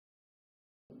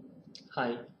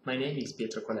Hi, my name is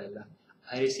Pietro Colella.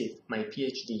 I received my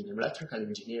PhD in electrical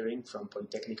engineering from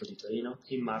Politecnico di Torino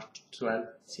in March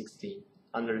 2016,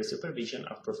 under the supervision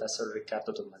of Professor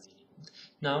Riccardo Tommasini.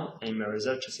 Now I am a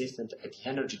research assistant at the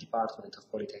Energy Department of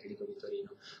Politecnico di Torino,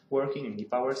 working in the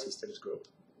Power Systems Group.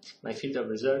 My field of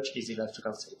research is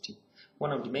electrical safety.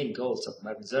 One of the main goals of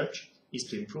my research is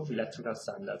to improve electrical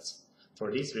standards. For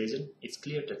this reason, it's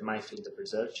clear that my field of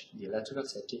research, the electrical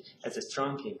safety, has a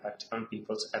strong impact on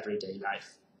people's everyday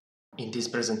life. In this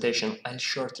presentation, I'll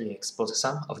shortly expose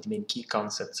some of the main key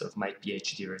concepts of my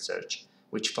PhD research,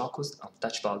 which focused on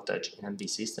touch voltage in MV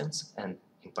systems and,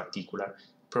 in particular,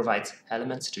 provides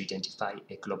elements to identify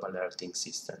a global alerting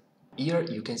system. Here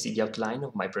you can see the outline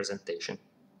of my presentation.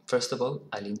 First of all,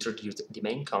 I'll introduce the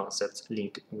main concepts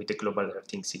linked with the global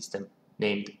alerting system,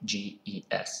 named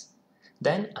GES.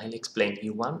 Then I'll explain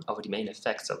you one of the main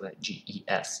effects of a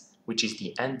GES, which is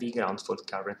the MV ground fault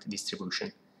current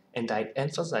distribution, and I'll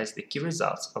emphasize the key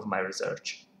results of my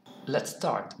research. Let's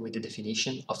start with the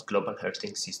definition of global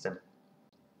alerting system.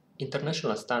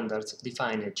 International standards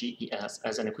define a GES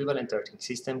as an equivalent alerting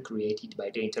system created by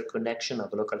the interconnection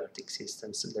of local alerting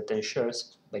systems that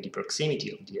ensures, by the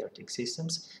proximity of the alerting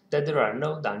systems, that there are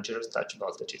no dangerous touch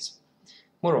voltages.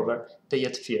 Moreover, they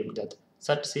affirm that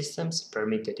such systems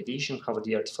permit the division of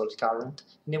the earth fault current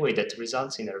in a way that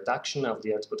results in a reduction of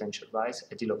the earth potential rise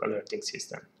at the local alerting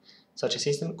system. Such a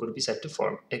system could be said to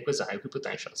form a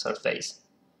quasi-equipotential surface.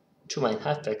 Two main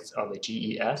effects of a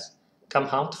GES come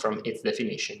out from its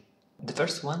definition. The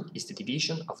first one is the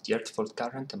division of the earth fault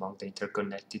current among the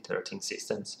interconnected alerting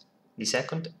systems. The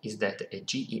second is that a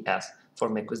GES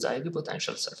forms a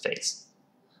quasi-equipotential surface.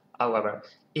 However,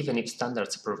 even if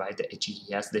standards provide a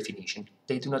GES definition,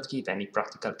 they do not give any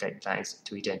practical guidelines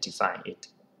to identify it.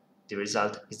 The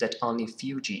result is that only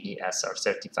few GES are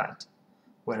certified,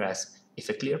 whereas if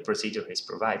a clear procedure is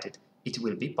provided, it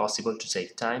will be possible to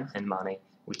save time and money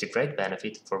with a great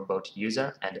benefit for both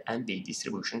user and MV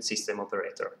distribution system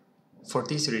operator. For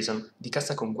this reason, the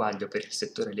Cassa Conguaglio per il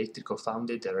settore elettrico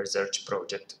founded a research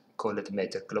project called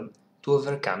Meter Club to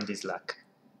overcome this lack.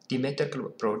 The Meter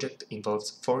Club project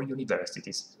involves 4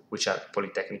 universities, which are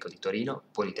Politecnico di Torino,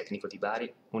 Politecnico di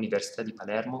Bari, Università di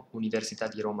Palermo, Università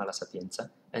di Roma La Sapienza,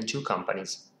 and 2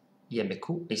 companies,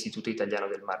 IMQ, Istituto Italiano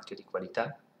del Marchio di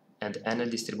Qualità, and Enel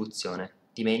Distribuzione,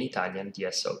 the main Italian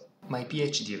DSO. My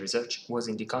PhD research was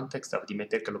in the context of the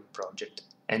Meter Club project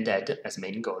and had as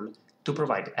main goal to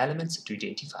provide elements to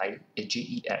identify a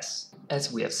GES.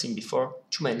 As we have seen before,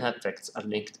 2 main effects are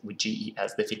linked with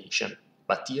GES definition.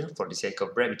 But here, for the sake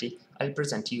of brevity, I'll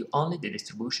present you only the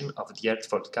distribution of the earth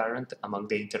fault current among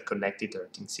the interconnected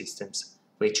alerting systems,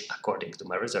 which, according to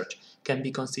my research, can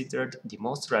be considered the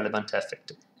most relevant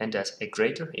effect and has a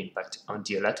greater impact on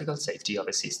the electrical safety of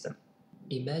a system.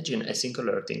 Imagine a single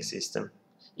alerting system.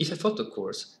 If a fault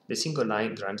occurs, the single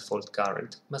line ground fault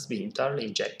current must be entirely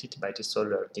injected by the sole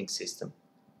alerting system.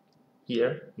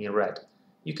 Here, in red,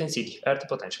 you can see the earth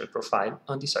potential profile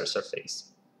on the cell surface.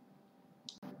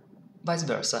 Vice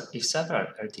versa, if several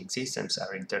alerting systems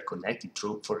are interconnected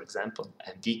through, for example,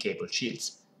 MV cable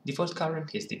shields, the fault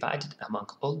current is divided among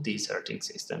all these alerting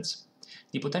systems.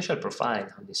 The potential profile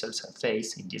on the cell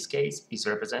surface, in this case, is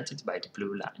represented by the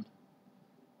blue line.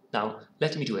 Now,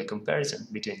 let me do a comparison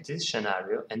between this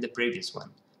scenario and the previous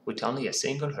one, with only a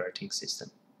single alerting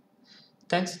system.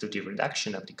 Thanks to the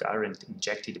reduction of the current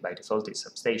injected by the faulty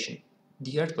substation,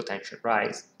 the earth potential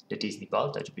rise, that is the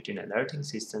voltage between an alerting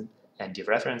system and the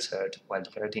reference earth while the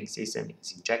alerting system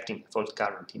is injecting a fault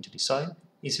current into the soil,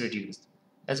 is reduced,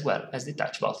 as well as the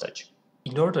touch voltage.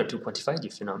 In order to quantify the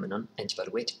phenomenon and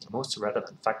evaluate the most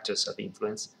relevant factors of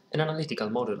influence, an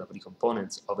analytical model of the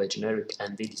components of a generic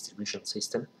MV distribution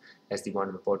system, as the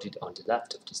one reported on the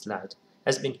left of the slide,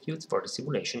 has been used for the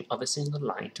simulation of a single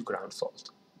line-to-ground fault.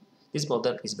 This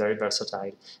model is very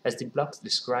versatile, as the blocks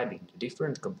describing the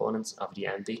different components of the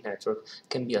MV network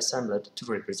can be assembled to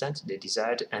represent the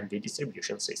desired MV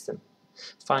distribution system.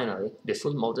 Finally, the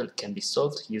full model can be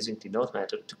solved using the node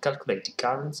method to calculate the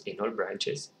currents in all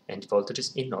branches and the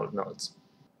voltages in all nodes.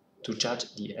 To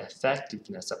judge the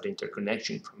effectiveness of the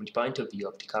interconnection from the point of view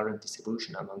of the current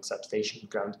distribution among substation,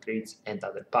 ground grids, and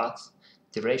other paths,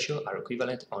 the ratio R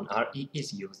equivalent on RE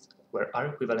is used, where R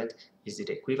equivalent is the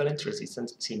equivalent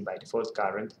resistance seen by the fault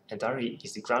current and RE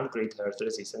is the ground grid earth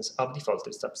resistance of the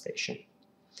faulted substation.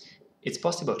 It's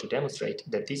possible to demonstrate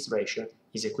that this ratio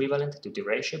is equivalent to the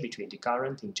ratio between the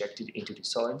current injected into the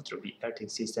soil through the earthing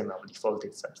system of the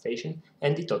faulted substation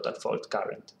and the total fault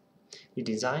current. The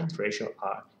designed ratio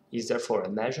R is therefore a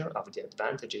measure of the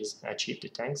advantages achieved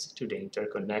thanks to the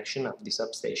interconnection of the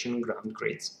substation ground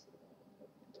grids.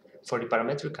 For the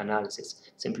parametric analysis,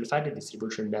 simplified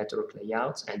distribution network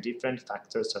layouts and different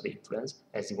factors of influence,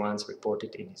 as the ones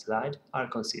reported in this slide, are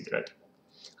considered.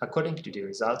 According to the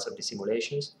results of the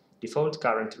simulations, the fault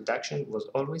current reduction was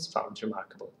always found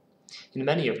remarkable. In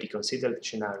many of the considered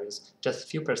scenarios, just a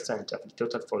few percent of the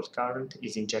total fault current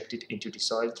is injected into the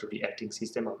soil through the earthing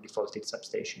system of the faulted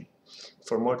substation.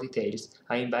 For more details,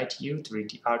 I invite you to read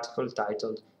the article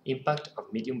titled Impact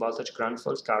of Medium Voltage Ground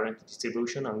Fault Current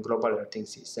Distribution on Global Earthing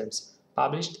Systems,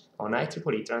 published on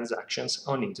IEEE Transactions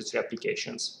on Industry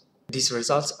Applications. These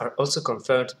results are also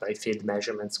confirmed by field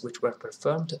measurements which were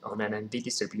performed on an MV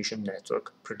distribution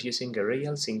network, producing a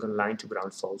real single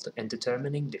line-to-ground fault and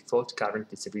determining the fault current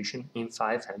distribution in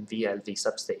 5 MV-LV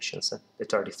substations,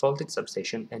 that are the faulted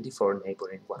substation and the 4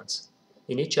 neighboring ones.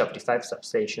 In each of the 5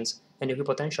 substations, an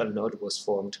equipotential node was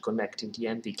formed connecting the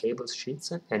MV cable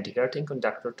sheets and the earthing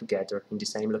conductor together in the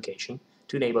same location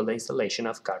to enable the installation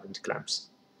of current clamps.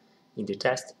 In the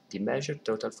test, the measured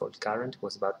total fault current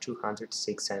was about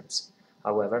 206 amps.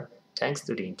 However, thanks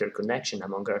to the interconnection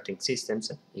among earthing systems,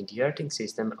 in the earthing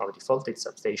system of the faulted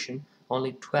substation,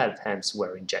 only 12 amps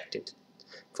were injected.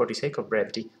 For the sake of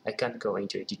brevity, I can't go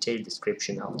into a detailed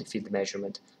description of the field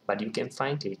measurement, but you can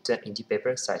find it in the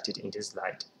paper cited in this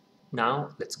slide. Now,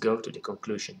 let's go to the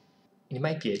conclusion. In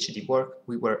my PhD work,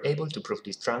 we were able to prove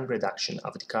the strong reduction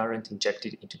of the current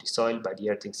injected into the soil by the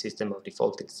earthing system of the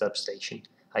faulted substation,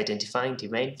 identifying the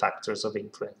main factors of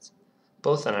influence.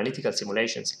 Both analytical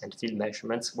simulations and field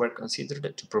measurements were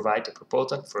considered to provide a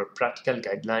proposal for a practical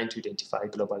guideline to identify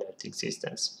global earthing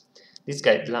systems. This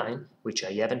guideline, which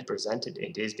I haven't presented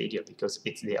in this video because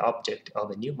it's the object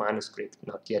of a new manuscript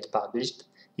not yet published,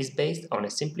 is based on a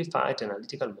simplified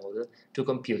analytical model to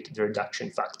compute the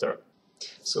reduction factor.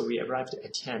 So we arrived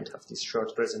at the end of this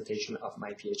short presentation of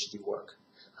my PhD work.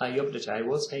 I hope that I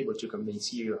was able to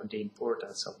convince you on the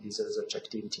importance of this research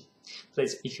activity.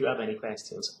 Please, if you have any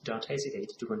questions, don't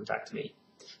hesitate to contact me.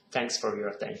 Thanks for your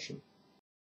attention.